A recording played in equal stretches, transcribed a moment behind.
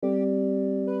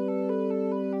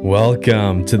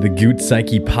Welcome to the Goot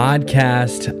Psyche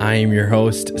Podcast. I am your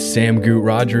host, Sam Goot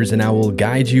Rogers, and I will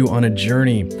guide you on a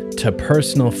journey to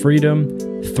personal freedom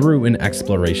through an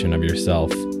exploration of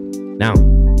yourself. Now,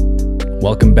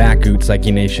 welcome back, Goot Psyche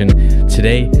Nation.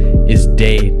 Today is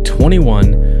day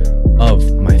 21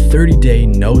 of my 30-day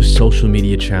no social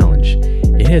media challenge.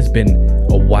 It has been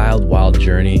a wild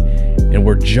journey, and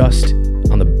we're just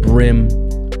on the brim,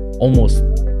 almost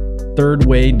third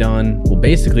way done. Well,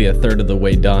 basically a third of the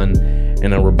way done,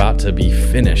 and we're about to be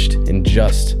finished in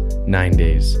just 9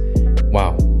 days.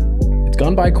 Wow. It's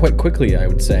gone by quite quickly, I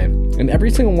would say. And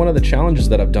every single one of the challenges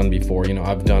that I've done before,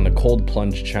 I've done a cold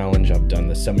plunge challenge, I've done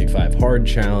the 75 hard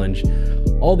challenge.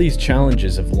 All these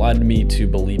challenges have led me to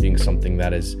believing something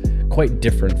that is quite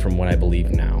different from what I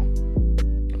believe now.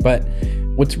 But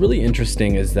what's really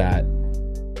interesting is that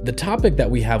the topic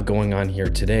that we have going on here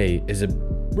today is a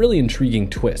really intriguing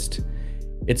twist.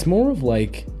 It's more of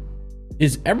like,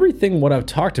 is everything what I've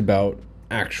talked about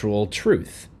actual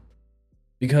truth?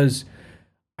 Because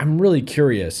I'm really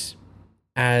curious,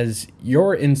 as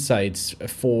your insights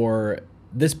for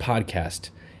this podcast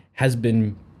has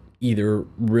been either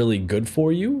really good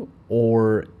for you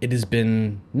or it has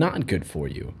been not good for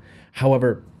you.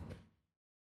 However,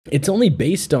 it's only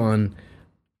based on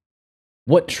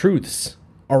what truths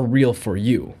are real for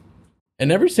you.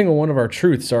 And every single one of our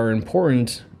truths are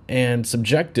important and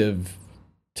subjective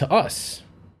to us,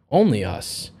 only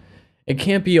us. It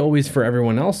can't be always for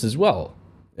everyone else as well.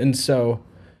 And so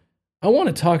I want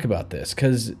to talk about this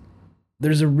because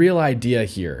there's a real idea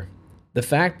here. The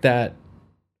fact that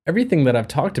everything that I've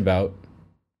talked about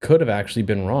could have actually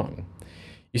been wrong.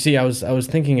 You see, I was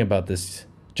thinking about this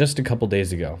just a couple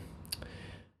days ago.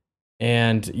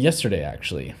 And yesterday,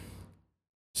 actually.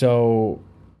 So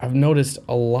I've noticed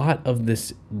a lot of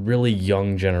this really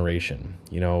young generation,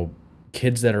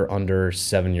 kids that are under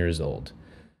 7 years old.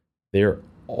 They're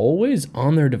always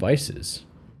on their devices.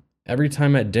 Every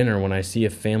time at dinner when I see a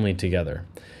family together,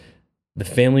 the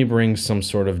family brings some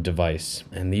sort of device,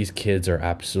 and these kids are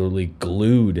absolutely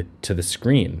glued to the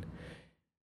screen.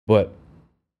 But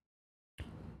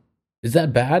is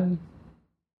that bad?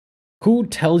 Who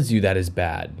tells you that is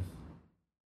bad?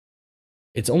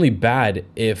 It's only bad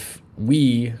if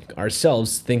we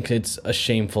ourselves think it's a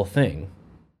shameful thing.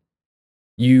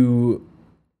 You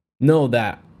know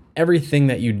that everything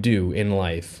that you do in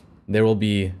life, there will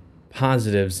be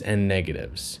positives and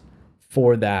negatives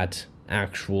for that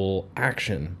actual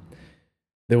action.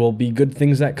 There will be good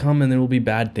things that come and there will be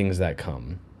bad things that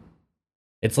come.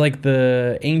 It's like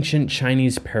the ancient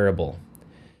Chinese parable.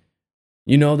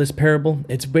 You know this parable?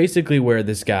 It's basically where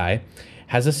this guy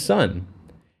has a son,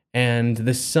 and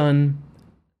the son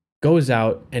goes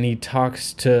out and he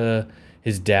talks to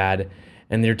his dad,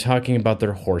 and they're talking about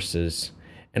their horses.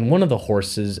 And one of the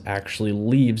horses actually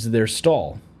leaves their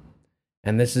stall.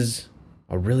 And this is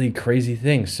a really crazy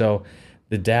thing. So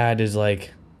the dad is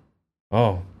like,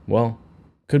 oh, well,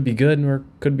 could be good or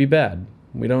could be bad.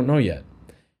 We don't know yet.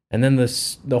 And then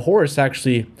the horse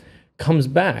actually comes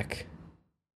back,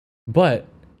 but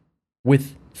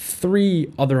with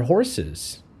 3 other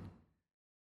horses.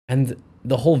 And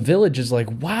the whole village is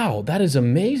like, wow, that is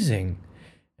amazing.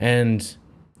 And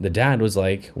the dad was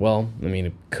like, well,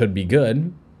 it could be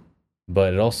good,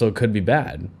 but it also could be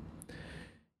bad.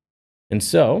 And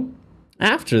so,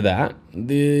 after that,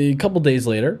 a couple days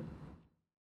later,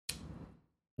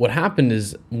 what happened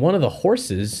is one of the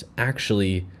horses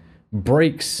actually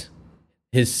breaks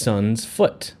his son's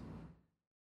foot.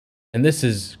 And this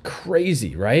is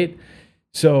crazy, right?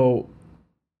 So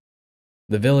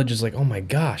the village is like, oh my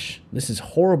gosh, this is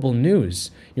horrible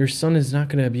news. Your son is not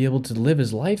going to be able to live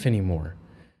his life anymore.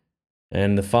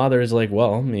 And the father is like,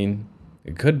 well,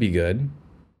 it could be good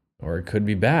or it could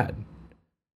be bad.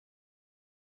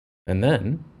 And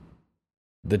then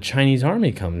the Chinese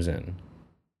army comes in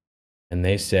and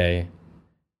they say,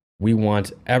 we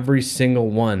want every single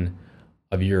one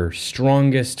of your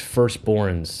strongest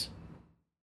firstborns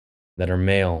that are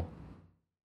male.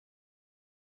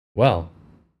 Well,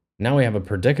 now we have a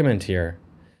predicament here.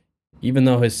 Even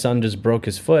though his son just broke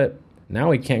his foot, now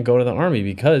he can't go to the army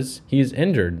because he is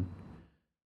injured.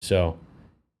 So,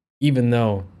 even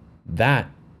though that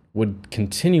would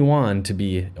continue on to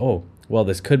be, oh, well,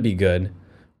 this could be good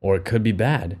or it could be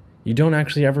bad, you don't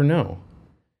actually ever know.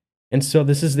 And so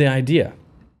this is the idea.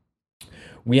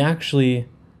 We actually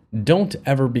don't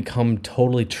ever become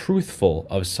totally truthful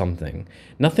of something.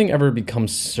 Nothing ever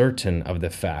becomes certain of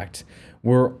the fact.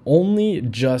 We're only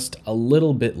just a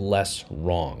little bit less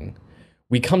wrong.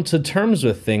 We come to terms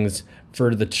with things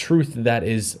for the truth that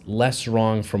is less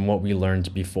wrong from what we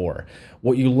learned before.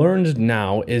 What you learned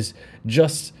now is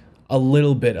just a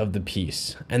little bit of the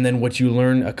piece. And then what you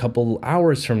learn a couple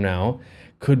hours from now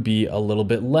could be a little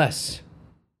bit less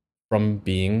from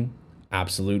being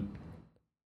absolute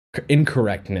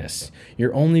incorrectness.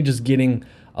 You're only just getting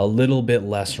a little bit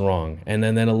less wrong, and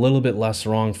then a little bit less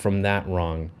wrong from that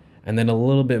wrong, and then a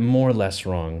little bit more less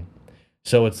wrong.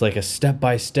 So it's like a step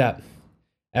by step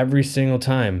every single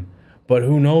time. But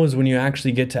who knows when you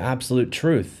actually get to absolute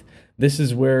truth? This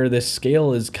is where this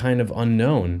scale is kind of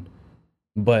unknown,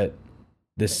 but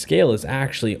the scale is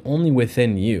actually only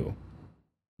within you.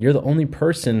 You're the only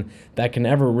person that can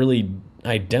ever really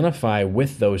identify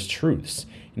with those truths.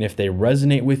 And if they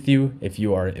resonate with you, if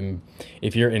you're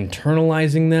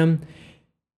internalizing them,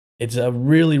 it's a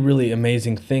really, really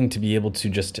amazing thing to be able to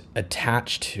just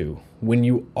attach to when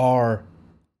you are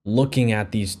looking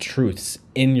at these truths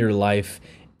in your life,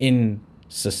 in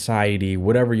society,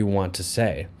 whatever you want to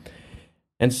say.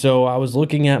 And so I was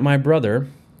looking at my brother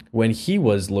when he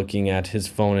was looking at his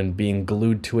phone and being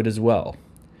glued to it as well.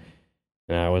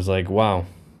 And I was like, wow,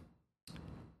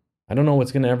 I don't know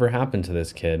what's going to ever happen to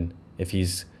this kid if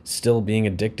he's still being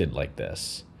addicted like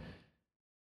this.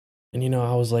 And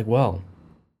I was like, well,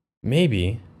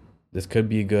 maybe this could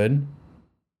be good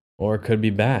or it could be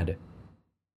bad.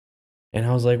 And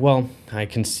I was like, well, I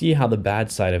can see how the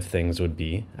bad side of things would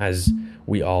be. As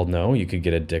we all know, you could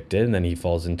get addicted and then he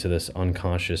falls into this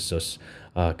unconscious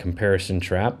comparison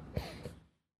trap.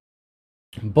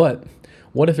 But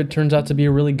what if it turns out to be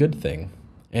a really good thing?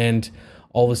 And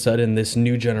all of a sudden, this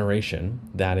new generation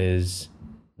that is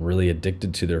really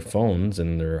addicted to their phones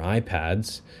and their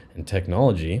iPads and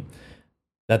technology,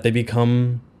 that they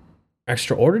become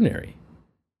extraordinary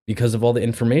because of all the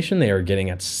information they are getting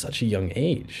at such a young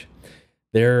age.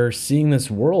 They're seeing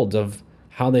this world of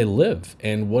how they live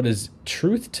and what is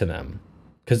truth to them.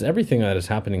 Because everything that is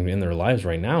happening in their lives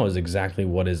right now is exactly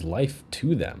what is life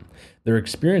to them. They're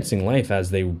experiencing life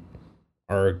as they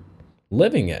are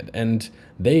living it, and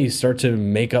they start to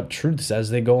make up truths as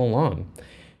they go along.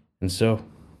 And so,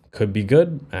 could be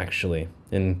good, actually,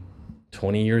 in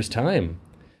 20 years' time.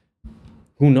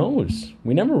 Who knows?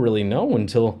 We never really know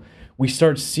until we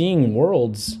start seeing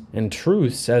worlds and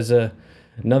truths as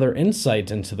another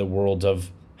insight into the world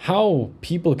of how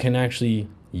people can actually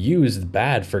use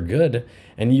bad for good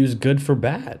and use good for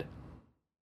bad.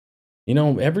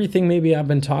 Everything maybe I've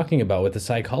been talking about with the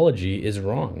psychology is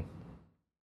wrong.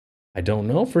 I don't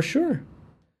know for sure.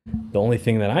 The only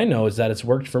thing that I know is that it's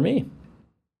worked for me.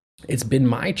 It's been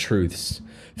my truths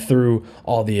through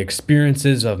all the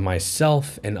experiences of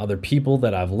myself and other people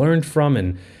that I've learned from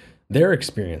and their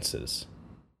experiences.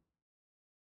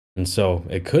 And so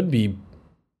it could be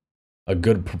a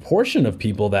good proportion of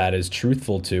people that is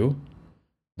truthful to,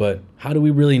 but how do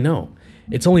we really know?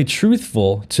 It's only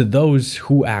truthful to those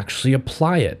who actually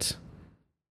apply it.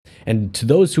 And to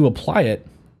those who apply it,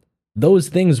 those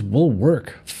things will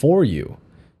work for you.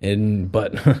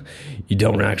 But you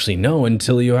don't actually know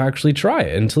until you actually try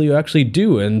it, until you actually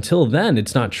do. Until then,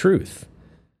 it's not truth.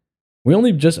 We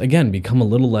only just, again, become a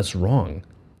little less wrong.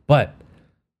 But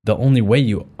the only way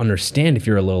you understand if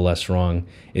you're a little less wrong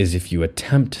is if you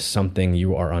attempt something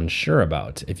you are unsure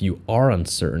about, if you are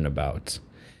uncertain about.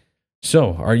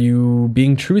 So, are you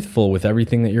being truthful with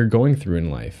everything that you're going through in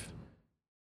life?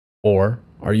 Or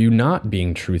are you not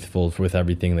being truthful with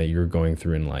everything that you're going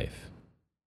through in life?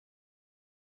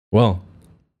 Well,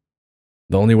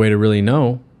 the only way to really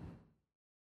know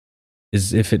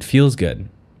is if it feels good.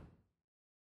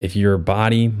 If your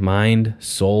body, mind,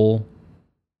 soul,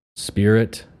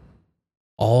 spirit,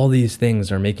 all these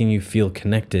things are making you feel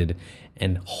connected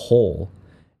and whole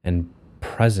and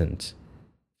present,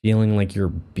 feeling like you're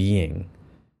being,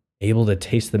 able to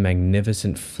taste the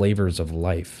magnificent flavors of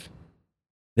life.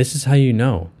 This is how you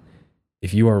know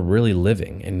if you are really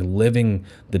living and living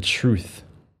the truth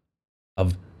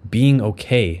of being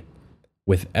okay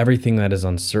with everything that is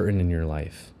uncertain in your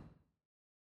life.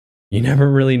 You never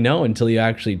really know until you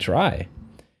actually try.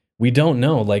 We don't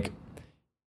know,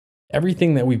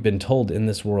 everything that we've been told in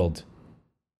this world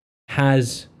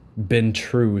has been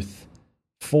truth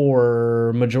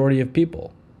for majority of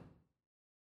people.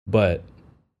 But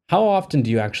how often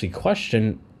do you actually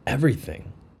question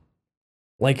everything?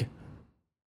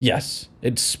 Yes,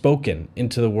 it's spoken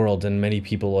into the world and many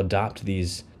people adopt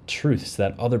these truths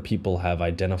that other people have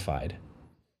identified.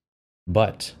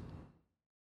 But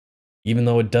even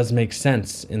though it does make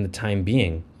sense in the time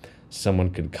being,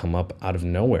 someone could come up out of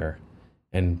nowhere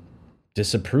and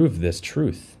disapprove this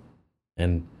truth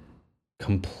and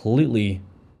completely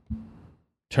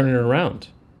turn it around.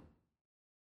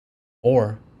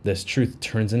 Or this truth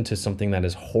turns into something that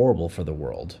is horrible for the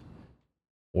world.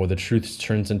 Or the truth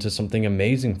turns into something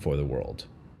amazing for the world.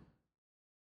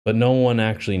 But no one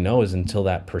actually knows until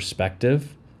that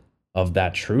perspective of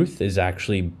that truth is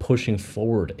actually pushing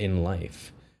forward in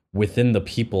life within the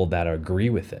people that agree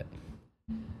with it.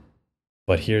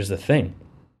 But here's the thing.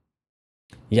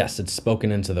 Yes, it's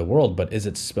spoken into the world, but is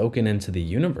it spoken into the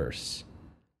universe?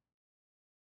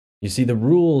 You see, the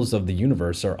rules of the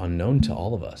universe are unknown to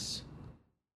all of us.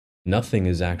 Nothing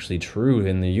is actually true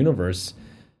in the universe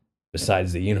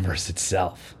besides the universe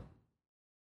itself.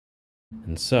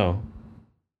 And so,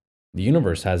 the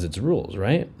universe has its rules,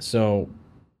 right? So,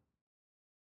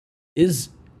 is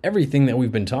everything that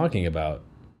we've been talking about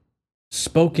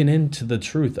spoken into the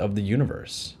truth of the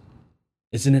universe?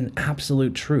 Is it an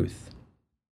absolute truth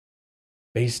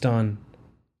based on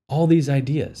all these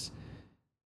ideas?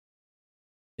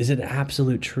 Is it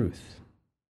absolute truth?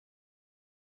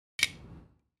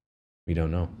 We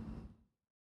don't know.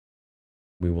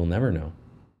 We will never know.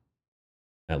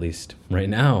 At least right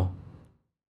now,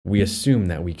 we assume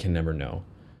that we can never know.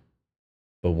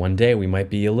 But one day we might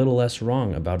be a little less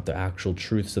wrong about the actual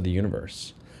truths of the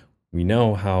universe. We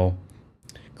know how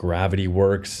gravity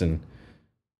works and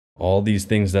all these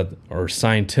things that are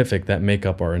scientific that make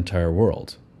up our entire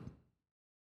world.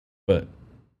 But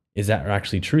is that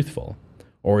actually truthful?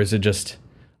 Or is it just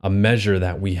a measure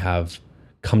that we have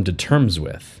come to terms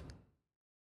with?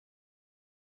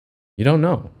 You don't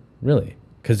know, really.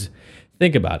 Because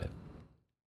think about it.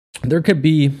 There could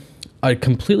be a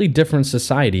completely different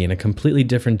society in a completely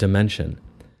different dimension,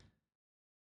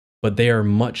 but they are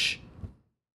much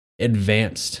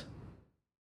advanced.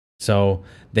 So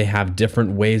they have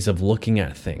different ways of looking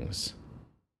at things.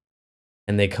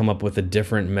 And they come up with a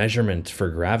different measurement for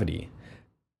gravity,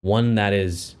 one that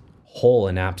is whole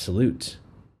and absolute.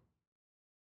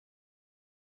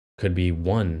 Could be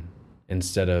 1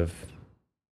 instead of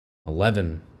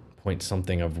 11 point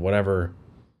something of whatever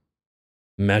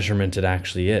measurement it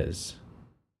actually is.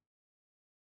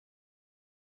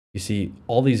 You see,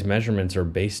 all these measurements are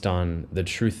based on the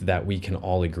truth that we can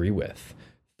all agree with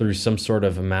through some sort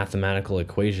of a mathematical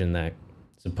equation that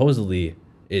supposedly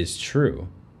is true.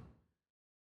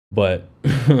 But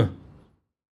this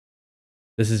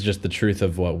is just the truth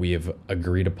of what we have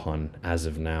agreed upon as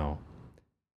of now.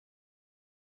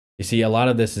 You see, a lot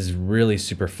of this is really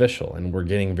superficial, and we're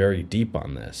getting very deep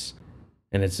on this.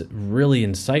 And it's really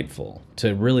insightful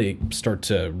to really start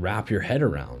to wrap your head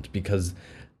around, because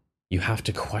you have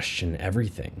to question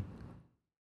everything.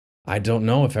 I don't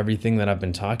know if everything that I've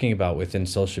been talking about within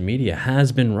social media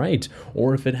has been right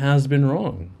or if it has been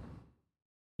wrong.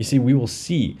 You see, we will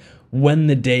see when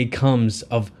the day comes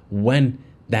of when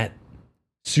that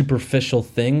superficial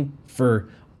thing for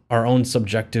our own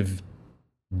subjective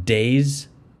days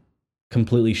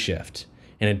completely shift,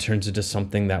 and it turns into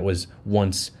something that was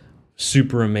once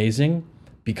super amazing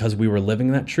because we were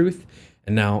living that truth.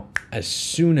 And now, as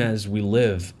soon as we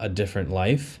live a different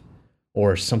life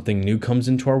or something new comes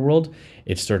into our world,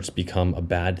 it starts to become a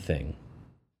bad thing.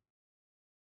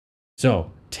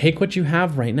 So take what you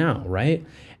have right now, right?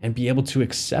 And be able to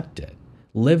accept it,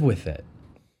 live with it.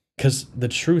 Because the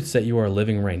truths that you are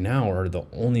living right now are the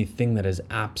only thing that is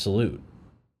absolute.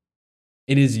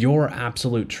 It is your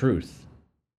absolute truth.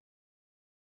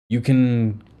 You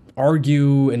can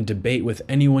argue and debate with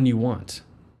anyone you want.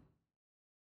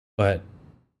 But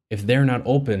if they're not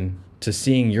open to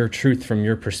seeing your truth from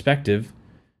your perspective,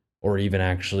 or even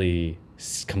actually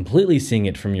completely seeing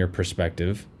it from your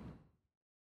perspective,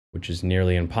 which is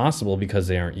nearly impossible because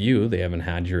they aren't you, they haven't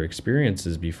had your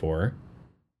experiences before,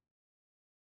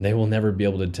 they will never be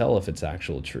able to tell if it's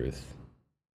actual truth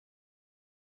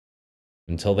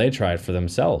until they try it for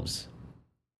themselves.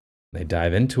 They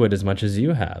dive into it as much as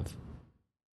you have.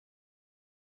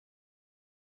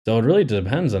 So it really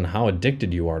depends on how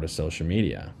addicted you are to social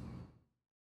media,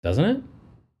 doesn't it?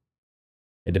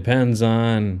 It depends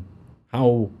on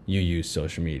how you use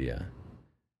social media.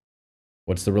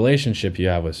 What's the relationship you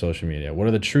have with social media? What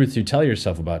are the truths you tell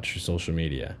yourself about your social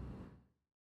media?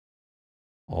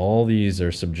 All these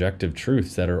are subjective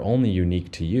truths that are only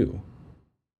unique to you.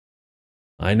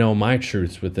 I know my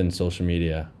truths within social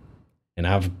media, and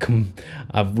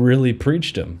I've really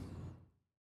preached them.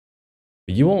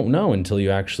 But you won't know until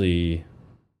you actually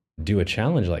do a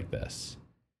challenge like this.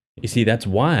 You see, that's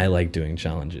why I like doing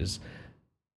challenges.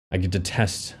 I get to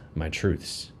test my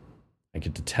truths. I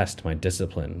get to test my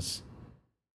disciplines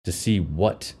to see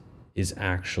what is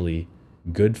actually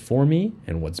good for me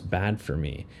and what's bad for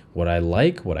me, what I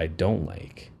like, what I don't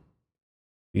like.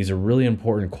 These are really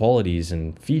important qualities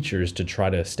and features to try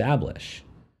to establish,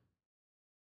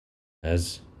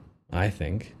 as I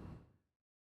think,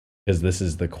 because this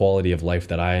is the quality of life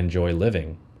that I enjoy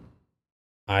living.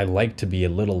 I like to be a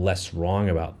little less wrong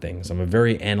about things. I'm a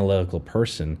very analytical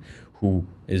person who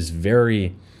is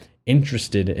very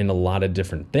interested in a lot of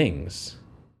different things.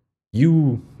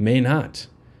 You may not.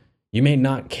 You may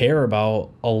not care about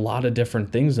a lot of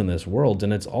different things in this world,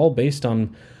 and it's all based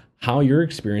on how your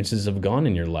experiences have gone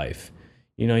in your life.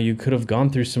 You could have gone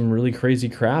through some really crazy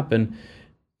crap, and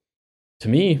to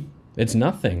me, it's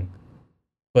nothing.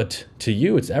 But to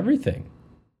you, it's everything.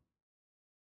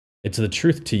 It's the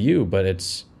truth to you, but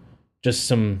it's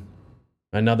just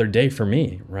another day for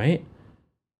me, right?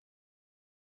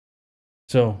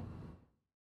 So,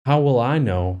 how will I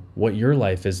know what your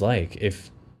life is like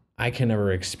if I can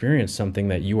never experience something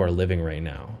that you are living right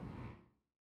now?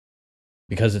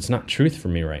 Because it's not truth for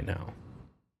me right now.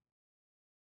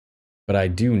 But I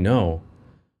do know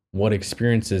what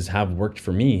experiences have worked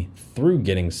for me through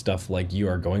getting stuff like you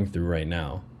are going through right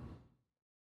now.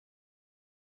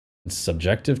 It's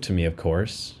subjective to me, of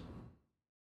course.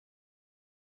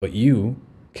 But you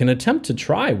can attempt to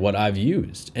try what I've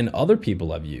used and other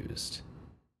people have used.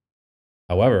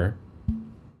 However,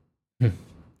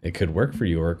 it could work for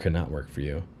you or it could not work for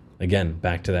you. Again,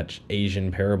 back to that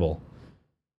Asian parable.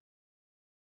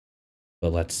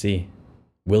 But let's see.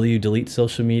 Will you delete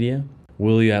social media?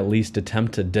 Will you at least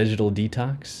attempt a digital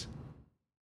detox?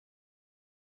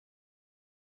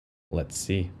 Let's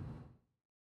see.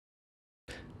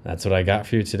 That's what I got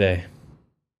for you today.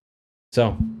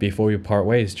 So, before we part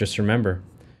ways, just remember,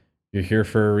 you're here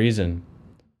for a reason.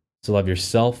 So love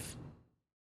yourself,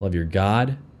 love your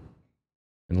God,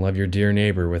 and love your dear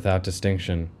neighbor without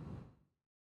distinction.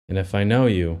 And if I know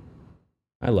you,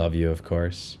 I love you, of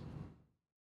course.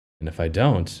 And if I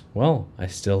don't, well, I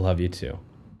still love you too.